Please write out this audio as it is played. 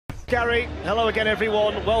Gary, hello again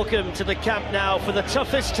everyone, welcome to the Camp Nou for the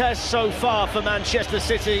toughest test so far for Manchester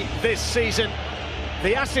City this season.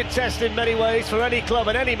 The acid test in many ways for any club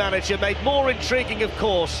and any manager, made more intriguing of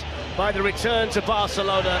course by the return to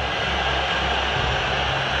Barcelona.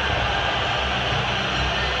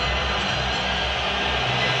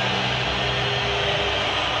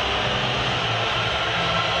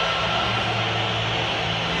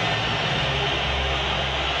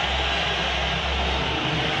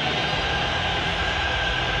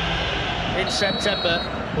 In September,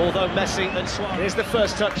 although Messi and Suarez. Here's the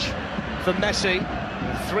first touch for Messi.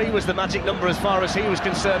 3 was the magic number as far as he was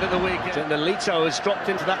concerned at the weekend. And Nolito has dropped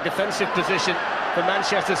into that defensive position for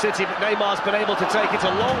Manchester City, but Neymar's been able to take it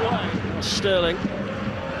a long way. Sterling.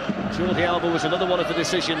 Jordi Alba was another one of the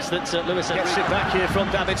decisions that Lewis gets it back here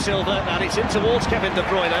from David Silva, and it's in towards Kevin De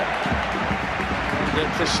Bruyne.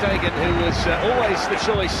 And Ter Stegen, who was always the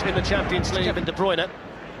choice in the Champions League. Kevin De Bruyne.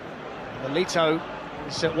 Nolito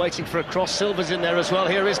is waiting for a cross. Silva's in there as well.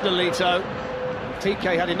 Here is Nolito.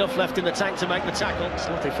 TK had enough left in the tank to make the tackle. It's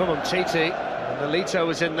nothing from him, TT. And Nolito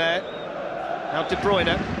was in there. Now De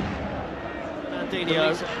Bruyne.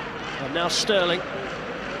 Fernandinho. And now Sterling.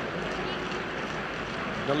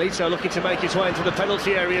 Nolito looking to make his way into the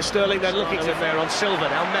penalty area. Sterling then looking to there on Silva.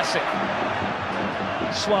 Now Messi.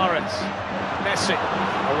 Suarez. Messi.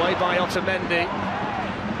 Away by Otamendi.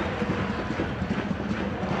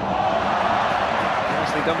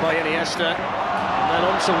 Nicely done by Iniesta. And then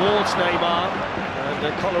on towards Neymar.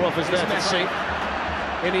 And Kolarov is there, Messi.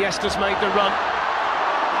 Iniesta's made the run.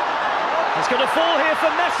 It's going to fall here for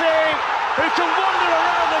Messi, who can wander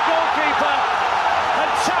around the goalkeeper and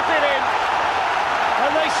tap it in.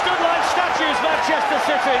 And they stood like statues, Manchester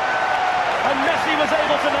City. And Messi was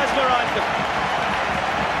able to mesmerise them.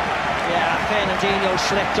 Yeah, Fernandinho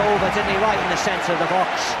slipped over, didn't he, right in the centre of the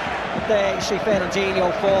box. There you see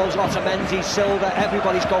Fernandinho falls, Otamendi, Silva,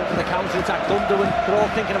 everybody's going for the counter-attack. Gundogan, they're all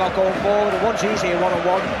thinking about going forward, and once he's here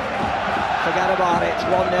one-on-one, forget about it, it's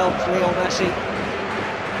 1-0, it's Leo Messi.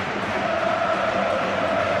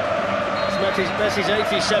 It's Messi's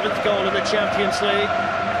 87th goal in the Champions League.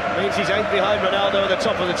 It means he's 8 behind Ronaldo at the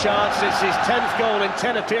top of the charts. It's his 10th goal in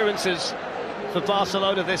 10 appearances for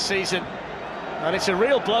Barcelona this season. And it's a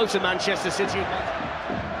real blow to Manchester City.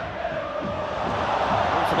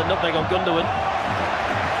 For the nutmeg on Gundogan.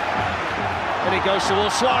 And it goes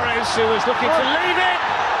towards Suarez, who was looking to leave it.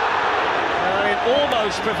 And it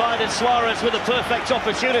almost provided Suarez with a perfect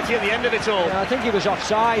opportunity at the end of it all. Yeah, I think he was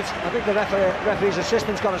offside. I think the referee's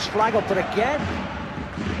assistant's got his flag up, but again.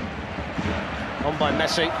 On by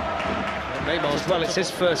Messi. And Neymar as well, it's his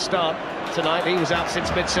first start tonight. He was out since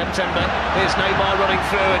mid-September. Here's Neymar running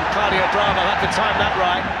through, and Claudio Bravo had to time that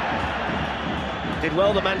right. Did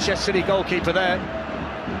well, the Manchester City goalkeeper there.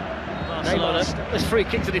 Neymar, this free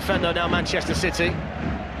kick to defend though now Manchester City.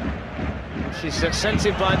 She's sent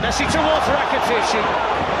in by Messi towards Rakitic. She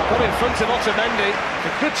got in front of Otamendi.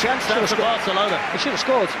 A good chance now for Barcelona. He should have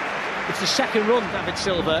scored. It's the second run. David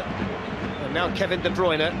Silva. And now Kevin De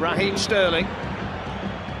Bruyne. Raheem Sterling.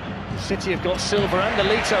 City have got Silva and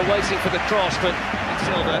Nolito waiting for the cross, but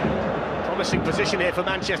Silva. Promising position here for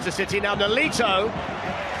Manchester City. Now Nolito.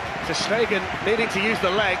 Ter Stegen needing to use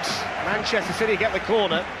the legs. Manchester City get the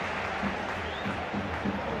corner.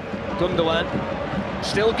 Gundogan,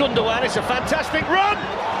 still Gundogan, it's a fantastic run,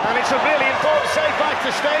 and it's a really important save by Ter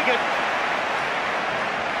Stegen.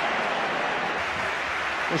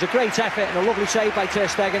 It was a great effort and a lovely save by Ter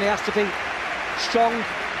Stegen. He has to be strong,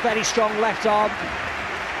 very strong left arm.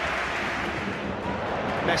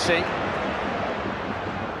 Messi.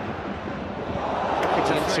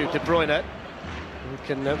 Into De Bruyne, who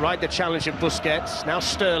can ride the challenge of Busquets. Now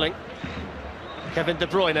Sterling. Kevin De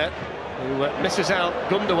Bruyne, who misses out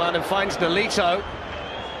Gundogan and finds Nolito.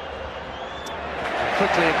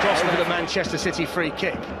 Quickly across with the Manchester City free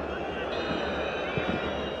kick.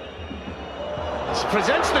 This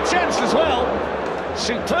presents the chance as well.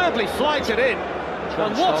 Superbly flighted in.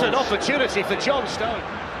 And what an opportunity for John Stones.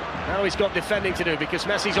 Now he's got defending to do because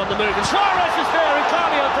Messi's on the move. And Suarez is there, and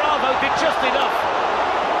Claudio Bravo did just enough.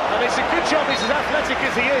 And it's a good job, he's as athletic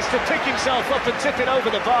as he is, to pick himself up and tip it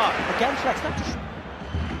over the bar. Again, Flex, not just...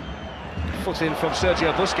 Foot in from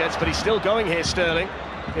Sergio Busquets, but he's still going here, Sterling.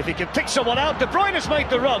 If he can pick someone out, De Bruyne has made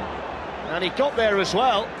the run. And he got there as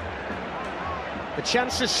well. The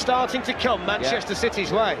chance is starting to come Manchester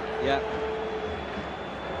City's way. Yeah.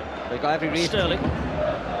 They got every reason. Sterling.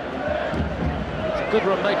 It's a good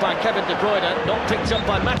run made by Kevin De Bruyne, not picked up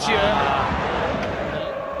by Mathieu.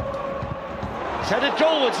 He's headed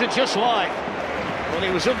goalwards and just wide. Well, he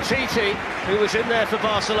was Umtiti who who was in there for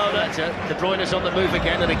Barcelona. De Bruyne's on the move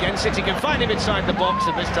again, and again City can find him inside the box,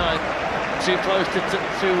 and this time too close to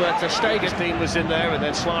Stegen. Dean was in there, and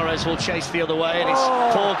then Suarez will chase the other way, and it's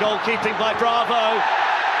poor goalkeeping by Bravo.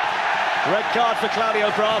 Red card for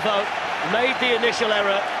Claudio Bravo. Made the initial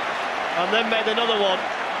error, and then made another one.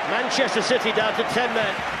 Manchester City down to 10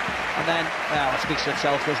 men. And then, well, it speaks for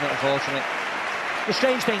itself, doesn't it, unfortunately. The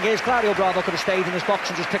strange thing is, Claudio Bravo could have stayed in his box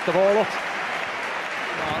and just picked the ball up.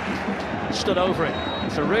 Stood over it.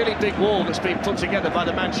 It's a really big wall that's been put together by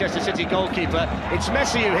the Manchester City goalkeeper. It's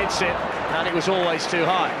Messi who hits it, and it was always too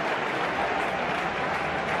high.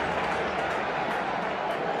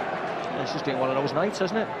 This has been one of those nights,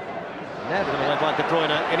 hasn't it? Never led by De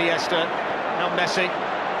Bruyne, Iniesta, now Messi.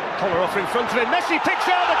 Collar off in front of him. Messi picks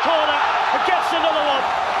out the corner and gets another one.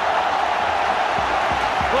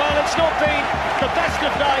 Well, it's not been the best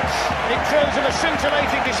of nights in terms of a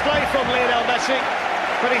scintillating display from Lionel Messi,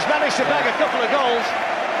 but he's managed to bag a couple of goals.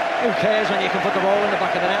 Who cares when you can put the ball in the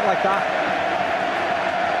back of the net like that?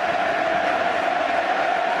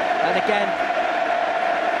 And again,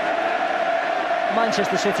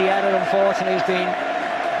 Manchester City error, unfortunately, has been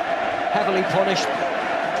heavily punished.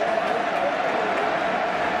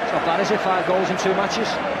 It's not bad, is it? 5 goals in 2 matches.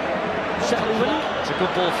 It's a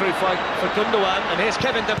good ball through for Gundogan, and here's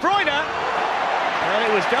Kevin De Bruyne. And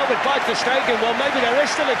it was dealt with by Ter Stegen. Well, maybe there is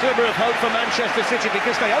still a glimmer of hope for Manchester City,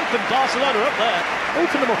 because they opened Barcelona up there.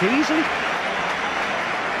 Opened them up easily.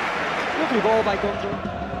 Lovely ball by Gundogan.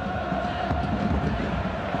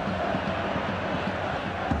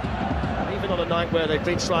 Even on a night where they've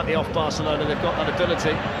been slightly off Barcelona, they've got that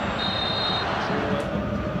ability.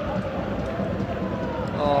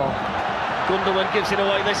 Gundogan gives it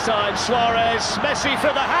away this time. Suarez, Messi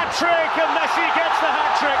for the hat-trick, and Messi gets the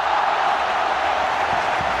hat-trick.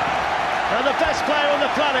 And the best player on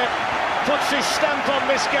the planet puts his stamp on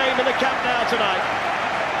this game in the Camp Nou tonight.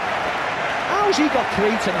 How's he got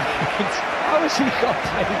 3 tonight? How has he got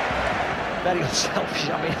 3? Very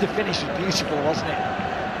unselfish. I mean, the finish was beautiful, wasn't it?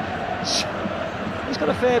 He's got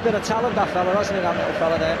a fair bit of talent, that fella, hasn't he, that little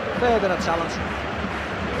fella there? Fair bit of talent.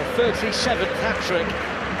 The 37th hat-trick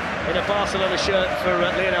in a Barcelona shirt for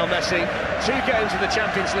Lionel Messi. 2 games in the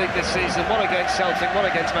Champions League this season, one against Celtic, one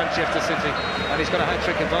against Manchester City, and he's got a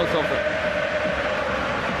hat-trick in both of them.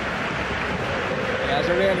 Yeah, it was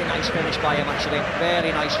a really nice finish by him, actually.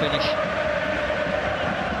 Very nice finish.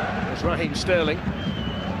 There's Raheem Sterling.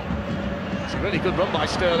 It's a really good run by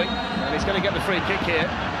Sterling, and he's going to get the free kick here,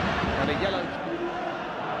 and a yellow.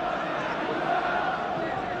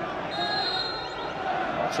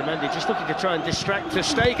 Otamendi just looking to try and distract Ter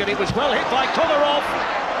Stegen. It was well hit by Komarov.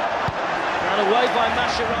 And away by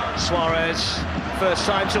Mascherano. Suarez, first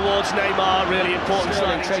time towards Neymar, really important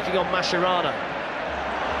Sterling taking on Mascherano.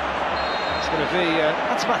 It's going to be...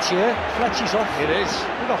 That's Mathieu, Fletcher's off. It is.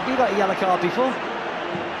 We got a yellow card before.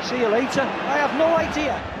 See you later. I have no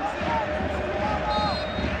idea.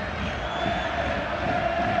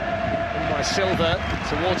 In by Silva,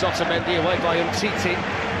 towards Otamendi, away by Umtiti.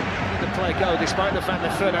 The play go, despite the fact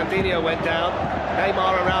that Fernandinho went down.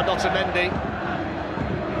 Neymar around Otamendi.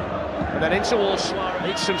 And then in towards Suarez.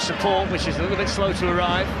 Needs some support, which is a little bit slow to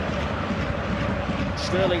arrive.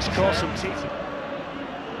 Sterling's cross from Titi.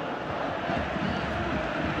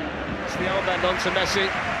 It's the armband on to Messi,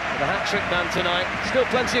 the hat-trick man tonight. Still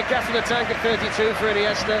plenty of gas in the tank at 32 for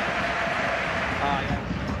Iniesta.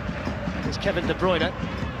 Here's Kevin De Bruyne.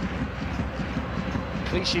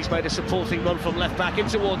 Clichy's made a supporting run from left-back in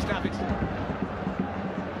towards David.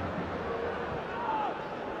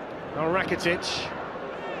 Now Rakitic.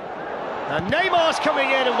 And Neymar's coming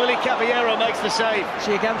in, and Willy Caballero makes the save.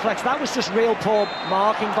 See again, Flex, that was just real poor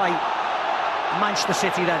marking by Manchester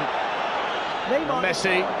City then. Neymar. And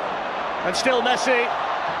Messi, and still Messi.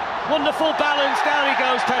 Wonderful balance, down he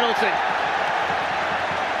goes, penalty.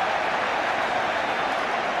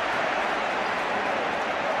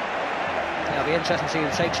 It'll be interesting to see who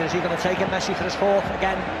takes it. Is he going to take it? Messi for his 4th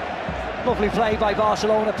again. Lovely play by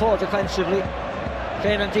Barcelona, poor defensively.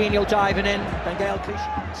 Fernandinho diving in, then Gael Clichy.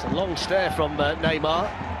 It's a long stare from Neymar.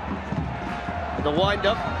 The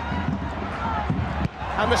wind-up.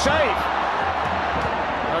 And the save.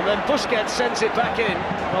 And then Busquets sends it back in.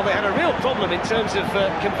 Well, they had a real problem in terms of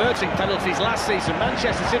converting penalties last season.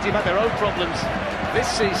 Manchester City have had their own problems this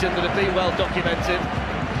season that have been well documented.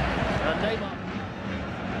 And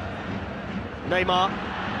Neymar.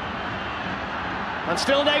 And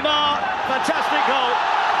still Neymar. Fantastic goal.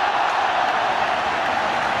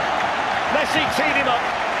 Messi teed him up.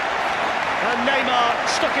 And Neymar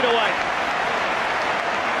stuck it away.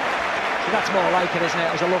 So that's more like it, isn't it?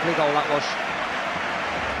 It was a lovely goal, that was.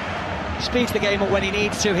 speeds the game up when he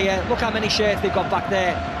needs to here. Look how many shirts they've got back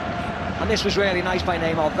there. And this was really nice by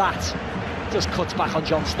Neymar. That just cuts back on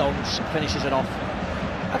John Stones, finishes it off.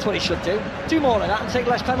 That's what he should do. Do more of that and take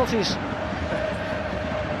less penalties.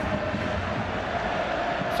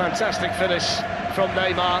 Fantastic finish from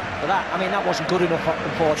Neymar. But that wasn't good enough,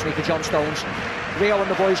 unfortunately, for John Stones. Rio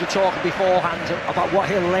and the boys were talking beforehand about what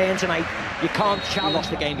he'll learn tonight. You can't lost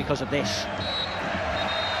the game because of this.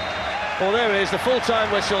 Well, there it is, the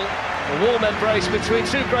full-time whistle. A warm embrace between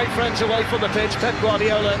two great friends away from the pitch, Pep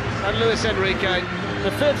Guardiola and Luis Enrique. The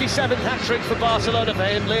 37th hat-trick for Barcelona for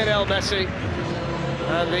him, Lionel Messi.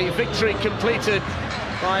 And the victory completed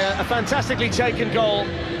by a fantastically taken goal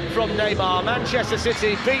from Neymar. Manchester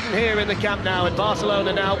City beaten here in the Camp Nou, and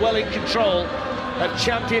Barcelona now well in control of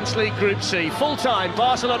Champions League Group C. Full-time,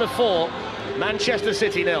 Barcelona 4, Manchester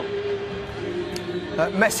City 0.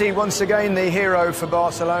 Messi once again the hero for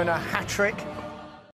Barcelona, hat-trick.